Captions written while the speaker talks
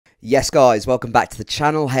Yes guys, welcome back to the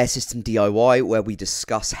channel, Hair System DIY, where we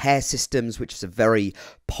discuss hair systems, which is a very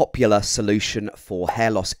popular solution for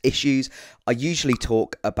hair loss issues. I usually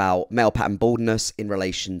talk about male pattern baldness in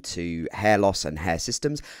relation to hair loss and hair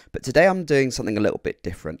systems, but today I'm doing something a little bit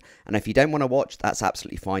different. And if you don't want to watch, that's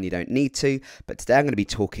absolutely fine, you don't need to. But today I'm going to be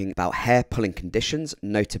talking about hair pulling conditions,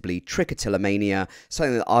 notably trichotillomania,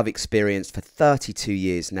 something that I've experienced for 32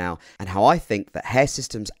 years now, and how I think that hair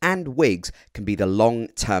systems and wigs can be the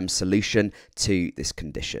long-term solution to this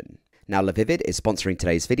condition. Now, Levivid is sponsoring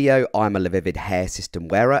today's video. I'm a Levivid hair system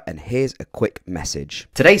wearer, and here's a quick message.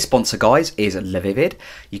 Today's sponsor, guys, is Levivid.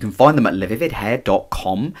 You can find them at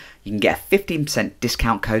levividhair.com. You can get a 15%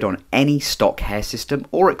 discount code on any stock hair system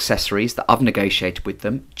or accessories that I've negotiated with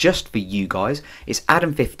them just for you guys. It's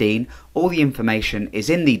Adam15. All the information is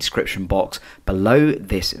in the description box below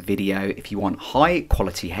this video. If you want high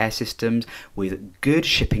quality hair systems with good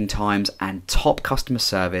shipping times and top customer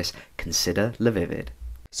service, consider Levivid.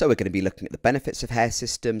 So we're going to be looking at the benefits of hair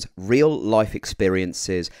systems, real life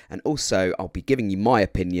experiences, and also I'll be giving you my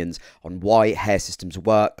opinions on why hair systems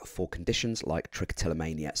work for conditions like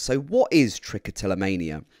trichotillomania. So what is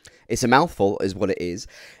trichotillomania? It's a mouthful is what it is.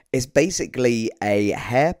 It's basically a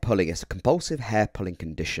it's a compulsive hair pulling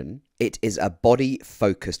condition. It is a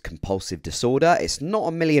body-focused compulsive disorder. It's not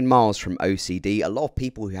a million miles from OCD. A lot of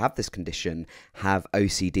people who have this condition have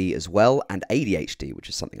OCD as well, and ADHD, which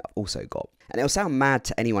is something I've also got. And it'll sound mad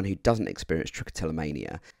to anyone who doesn't experience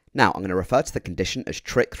trichotillomania. Now, I'm going to refer to the condition as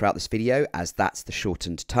trich throughout this video, as that's the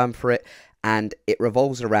shortened term for it, and it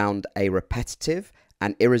revolves around a repetitive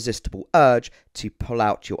and irresistible urge to pull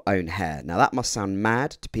out your own hair. Now, that must sound mad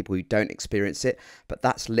to people who don't experience it, but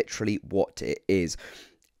that's literally what it is.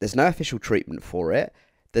 There's no official treatment for it.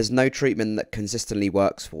 There's no treatment that consistently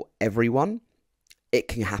works for everyone. It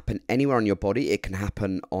can happen anywhere on your body. It can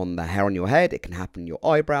happen on the hair on your head. It can happen on your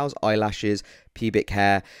eyebrows, eyelashes, pubic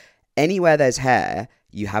hair. Anywhere there's hair,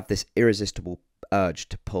 you have this irresistible urge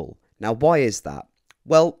to pull. Now, why is that?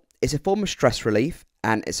 Well, it's a form of stress relief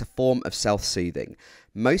and it's a form of self-soothing.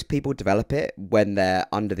 Most people develop it when they're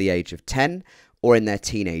under the age of 10 or in their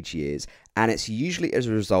teenage years, and it's usually as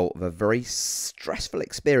a result of a very stressful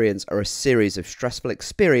experience or a series of stressful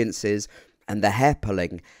experiences, and the hair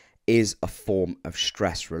pulling is a form of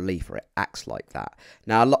stress relief, or it acts like that.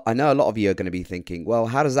 Now, I know a lot of you are going to be thinking, well,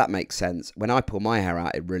 how does that make sense? When I pull my hair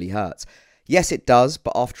out, it really hurts. Yes, it does,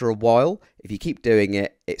 but after a while, if you keep doing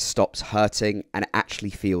it, it stops hurting and it actually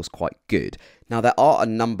feels quite good. Now, there are a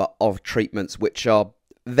number of treatments which are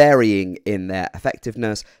varying in their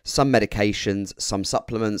effectiveness. Some medications, some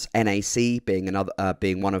supplements, NAC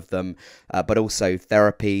being one of them, but also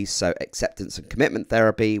therapy, so acceptance and commitment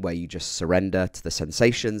therapy, where you just surrender to the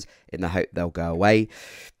sensations in the hope they'll go away.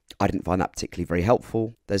 I didn't find that particularly very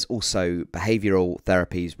helpful. There's also behavioral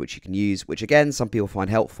therapies which you can use, which again, some people find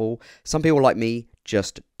helpful. Some people like me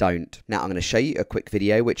just don't. Now, I'm going to show you a quick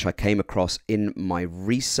video which I came across in my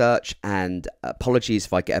research, and apologies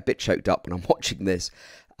if I get a bit choked up when I'm watching this,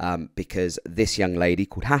 because this young lady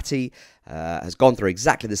called Hattie has gone through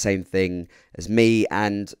exactly the same thing as me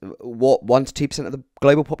and what 1 to 2% of the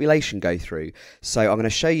global population go through. So I'm going to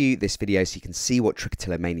show you this video so you can see what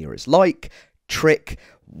trichotillomania is like,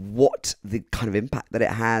 what the kind of impact that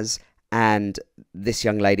it has, and this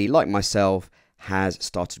young lady, like myself, has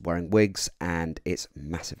started wearing wigs and it's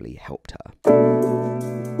massively helped her.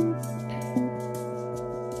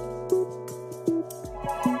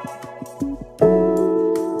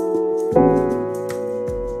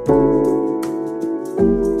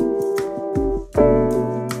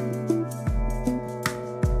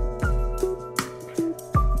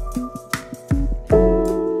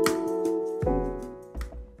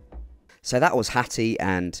 So that was Hattie,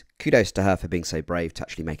 and kudos to her for being so brave to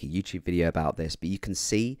actually make a YouTube video about this. But you can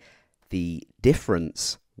see the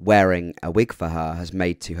difference wearing a wig for her has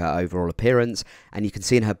made to her overall appearance, and you can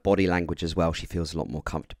see in her body language as well, she feels a lot more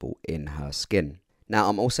comfortable in her skin. Now,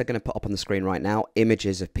 I'm also going to put up on the screen right now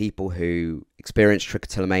images of people who experience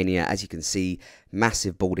trichotillomania. As you can see,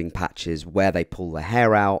 massive balding patches where they pull their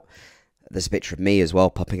hair out. There's a picture of me as well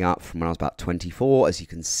popping up from when I was about 24. As you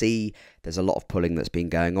can see, there's a lot of pulling that's been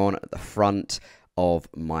going on at the front of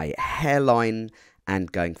my hairline and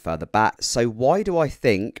going further back. So why do I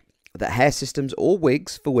think that hair systems or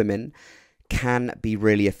wigs for women can be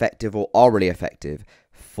really effective, or are really effective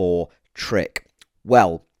for trich?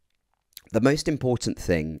 Well, the most important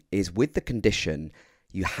thing is with the condition,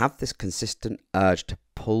 you have this consistent urge to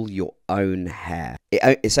pull your own hair.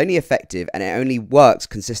 It's only effective and it only works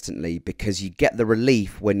consistently because you get the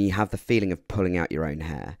relief when you have the feeling of pulling out your own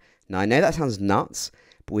hair. Now, I know that sounds nuts,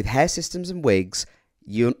 but with hair systems and wigs,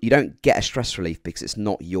 you don't get a stress relief because it's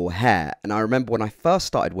not your hair. And I remember when I first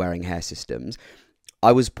started wearing hair systems,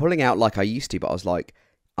 I was pulling out like I used to, but I was like,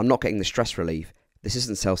 I'm not getting the stress relief. This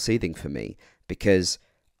isn't self-soothing for me because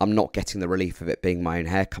I'm not getting the relief of it being my own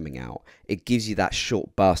hair coming out. It gives you that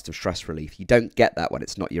short burst of stress relief. You don't get that when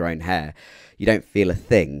it's not your own hair. You don't feel a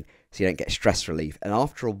thing, so you don't get stress relief. And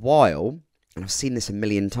after a while, and I've seen this a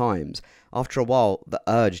million times, after a while, the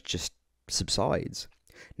urge just subsides.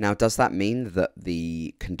 Now, does that mean that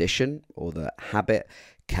the condition or the habit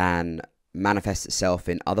can manifest itself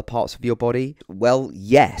in other parts of your body? Well,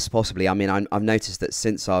 yes, possibly. I mean, I've noticed that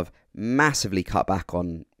since I've massively cut back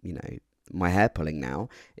on, my hair pulling now,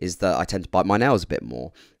 is that I tend to bite my nails a bit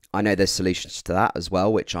more. I know there's solutions to that as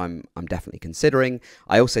well, which I'm definitely considering.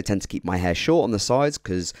 I also tend to keep my hair short on the sides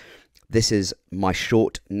because this is my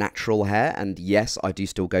short natural hair, and yes, I do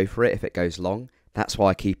still go for it if it goes long. That's why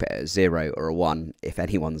I keep it at a 0 or a 1, if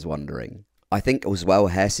anyone's wondering. I think as well,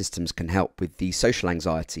 hair systems can help with the social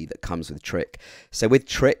anxiety that comes with Trick. So with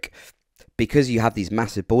Trick, because you have these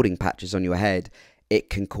massive balding patches on your head, it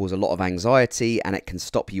can cause a lot of anxiety and it can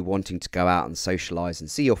stop you wanting to go out and socialise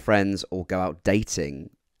and see your friends or go out dating,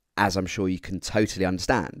 as I'm sure you can totally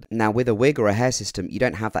understand. Now, with a wig or a hair system, you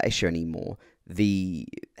don't have that issue anymore. The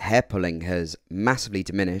hair pulling has massively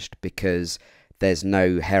diminished because there's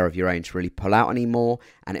no hair of your own to really pull out anymore,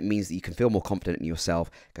 and it means that you can feel more confident in yourself,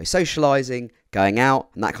 go socialising, going out,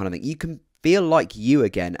 and that kind of thing. You can feel like you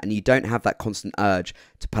again, and you don't have that constant urge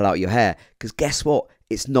to pull out your hair, because guess what?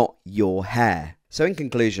 It's not your hair. So in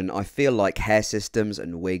conclusion, I feel like hair systems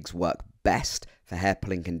and wigs work best for hair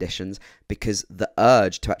pulling conditions because the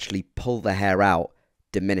urge to actually pull the hair out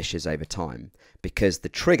diminishes over time, because the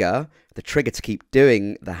trigger to keep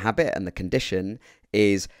doing the habit and the condition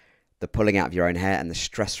is the pulling out of your own hair and the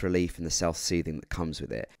stress relief and the self-soothing that comes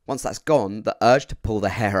with it. Once that's gone, the urge to pull the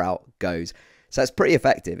hair out goes. So it's pretty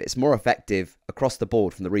effective. It's more effective across the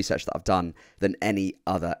board from the research that I've done than any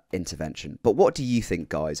other intervention. But what do you think,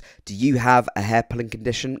 guys? Do you have a hair pulling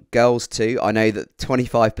condition? Girls too. I know that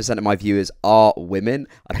 25% of my viewers are women.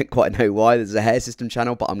 I don't quite know why. There's a hair system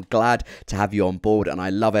channel, but I'm glad to have you on board, and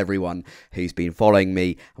I love everyone who's been following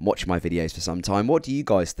me and watching my videos for some time. What do you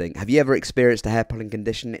guys think? Have you ever experienced a hair pulling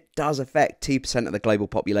condition? It does affect 2% of the global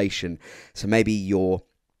population, so maybe you're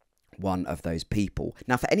one of those people.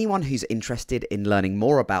 Now, for anyone who's interested in learning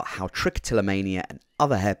more about how trichotillomania and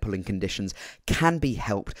other hair pulling conditions can be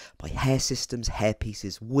helped by hair systems, hair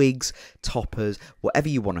pieces, wigs, toppers, whatever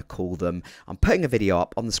you want to call them, I'm putting a video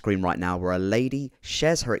up on the screen right now where a lady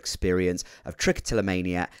shares her experience of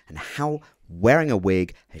trichotillomania and how wearing a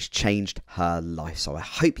wig has changed her life. So I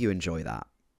hope you enjoy that.